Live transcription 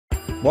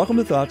Welcome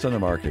to Thoughts on the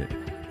Market.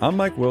 I'm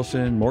Mike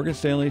Wilson, Morgan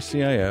Stanley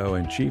CIO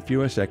and Chief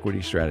U.S.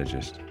 Equity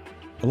Strategist.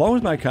 Along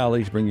with my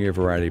colleagues bringing you a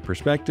variety of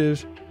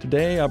perspectives,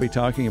 today I'll be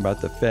talking about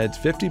the Fed's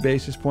 50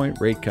 basis point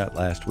rate cut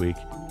last week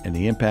and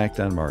the impact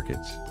on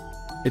markets.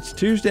 It's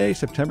Tuesday,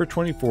 September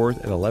 24th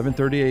at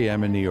 11:30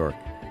 a.m. in New York,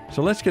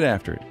 so let's get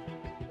after it.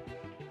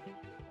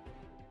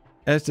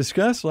 As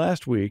discussed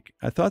last week,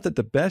 I thought that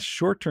the best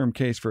short-term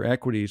case for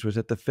equities was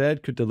that the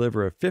Fed could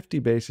deliver a 50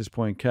 basis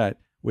point cut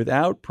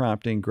without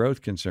prompting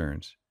growth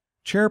concerns.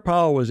 Chair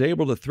Powell was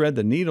able to thread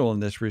the needle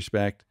in this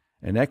respect,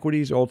 and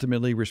equities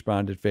ultimately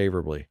responded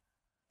favorably.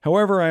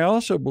 However, I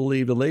also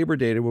believe the labor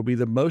data will be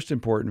the most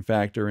important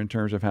factor in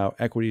terms of how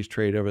equities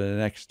trade over the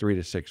next 3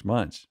 to 6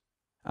 months.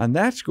 On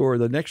that score,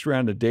 the next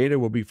round of data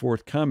will be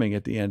forthcoming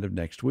at the end of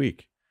next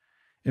week.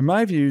 In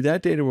my view,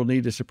 that data will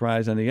need to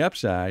surprise on the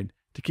upside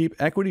to keep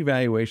equity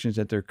valuations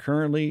at their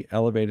currently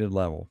elevated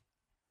level.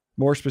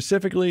 More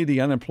specifically, the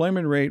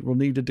unemployment rate will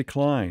need to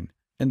decline,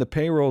 and the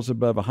payrolls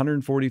above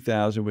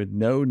 140,000 with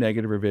no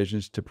negative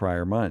revisions to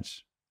prior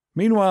months.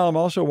 Meanwhile, I'm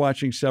also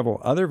watching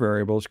several other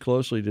variables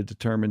closely to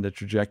determine the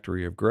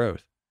trajectory of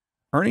growth.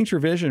 Earnings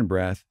revision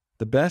breadth,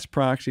 the best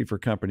proxy for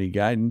company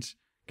guidance,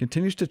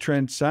 continues to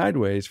trend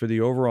sideways for the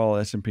overall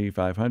S&P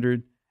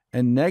 500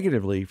 and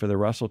negatively for the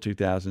Russell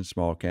 2000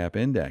 Small Cap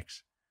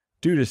Index.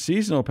 Due to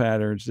seasonal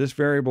patterns, this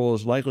variable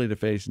is likely to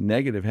face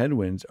negative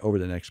headwinds over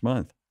the next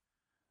month.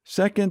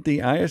 Second,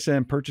 the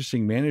ISM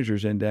Purchasing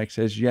Managers Index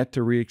has yet to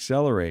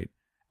reaccelerate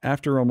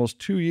after almost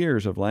 2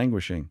 years of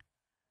languishing.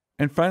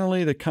 And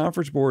finally, the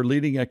Conference Board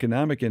Leading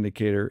Economic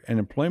Indicator and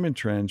employment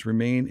trends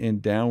remain in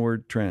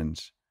downward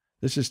trends.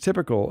 This is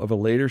typical of a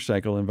later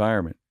cycle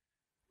environment.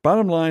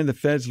 Bottom line, the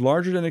Fed's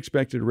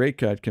larger-than-expected rate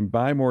cut can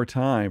buy more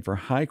time for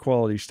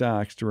high-quality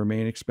stocks to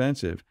remain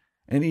expensive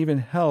and even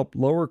help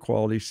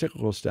lower-quality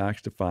cyclical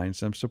stocks to find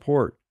some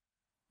support.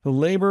 The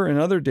labor and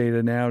other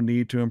data now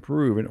need to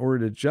improve in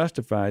order to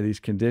justify these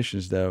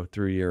conditions, though,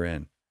 through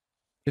year-end.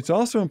 It's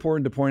also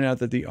important to point out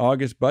that the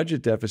August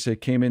budget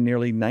deficit came in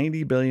nearly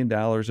 $90 billion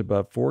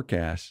above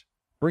forecasts,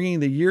 bringing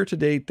the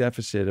year-to-date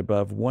deficit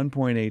above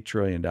 $1.8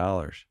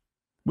 trillion.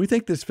 We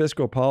think this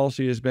fiscal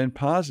policy has been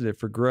positive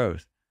for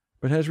growth,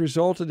 but has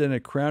resulted in a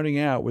crowding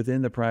out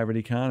within the private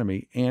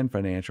economy and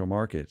financial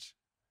markets.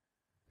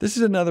 This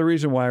is another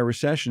reason why a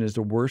recession is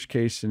the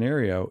worst-case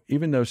scenario,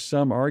 even though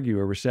some argue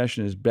a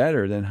recession is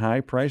better than high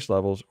price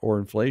levels or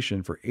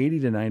inflation for 80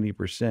 to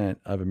 90%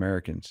 of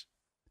Americans.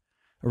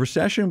 A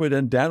recession would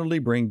undoubtedly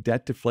bring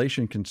debt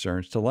deflation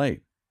concerns to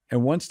light,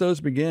 and once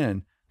those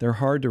begin, they're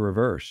hard to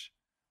reverse.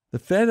 The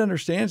Fed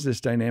understands this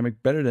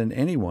dynamic better than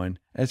anyone,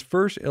 as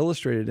first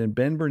illustrated in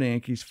Ben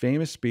Bernanke's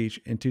famous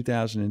speech in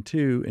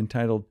 2002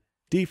 entitled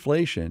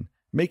Deflation,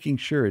 Making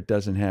Sure It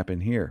Doesn't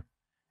Happen Here.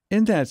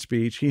 In that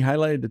speech, he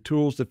highlighted the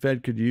tools the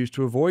Fed could use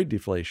to avoid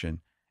deflation,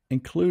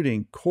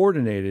 including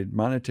coordinated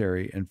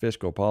monetary and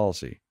fiscal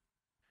policy.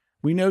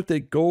 We note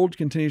that gold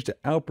continues to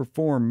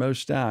outperform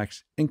most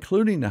stocks,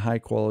 including the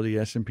high-quality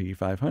S&P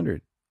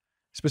 500.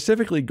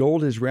 Specifically,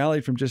 gold has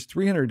rallied from just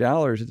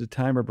 $300 at the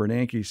time of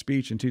Bernanke's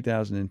speech in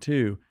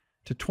 2002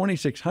 to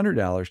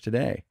 $2,600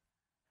 today.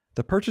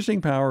 The purchasing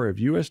power of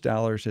U.S.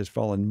 dollars has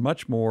fallen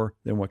much more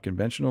than what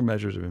conventional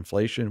measures of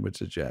inflation would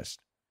suggest.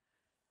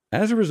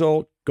 As a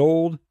result,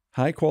 gold,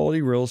 high-quality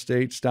real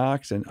estate,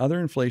 stocks, and other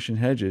inflation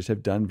hedges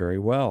have done very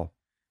well.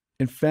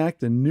 In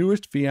fact, the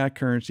newest fiat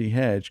currency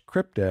hedge,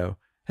 crypto,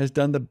 has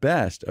done the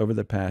best over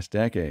the past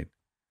decade.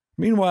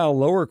 Meanwhile,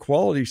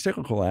 lower-quality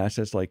cyclical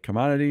assets like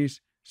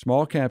commodities,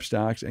 small-cap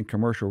stocks, and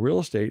commercial real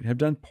estate have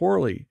done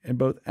poorly in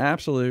both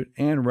absolute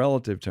and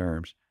relative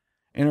terms,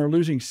 and are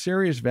losing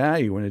serious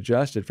value when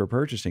adjusted for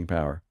purchasing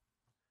power.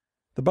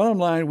 The bottom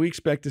line, we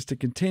expect this to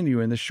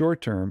continue in the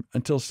short term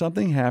until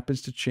something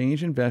happens to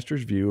change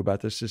investors' view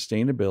about the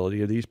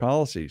sustainability of these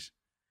policies.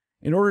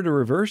 In order to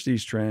reverse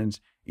these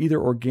trends,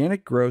 either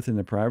organic growth in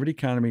the private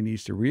economy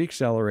needs to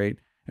reaccelerate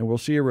and we'll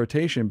see a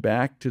rotation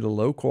back to the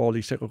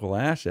low-quality cyclical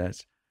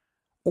assets,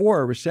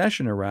 or a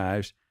recession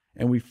arrives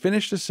and we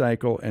finish the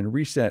cycle and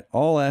reset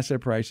all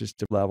asset prices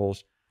to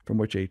levels from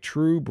which a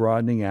true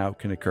broadening out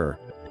can occur.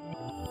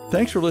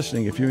 Thanks for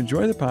listening. If you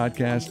enjoy the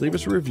podcast, leave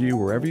us a review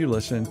wherever you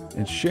listen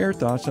and share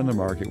thoughts on the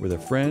market with a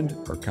friend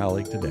or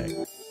colleague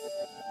today.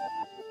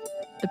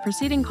 The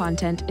preceding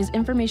content is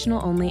informational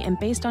only and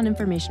based on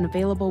information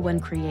available when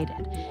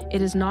created.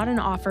 It is not an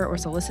offer or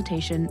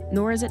solicitation,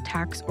 nor is it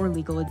tax or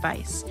legal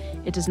advice.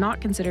 It does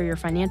not consider your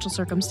financial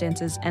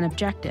circumstances and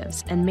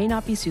objectives and may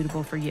not be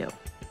suitable for you.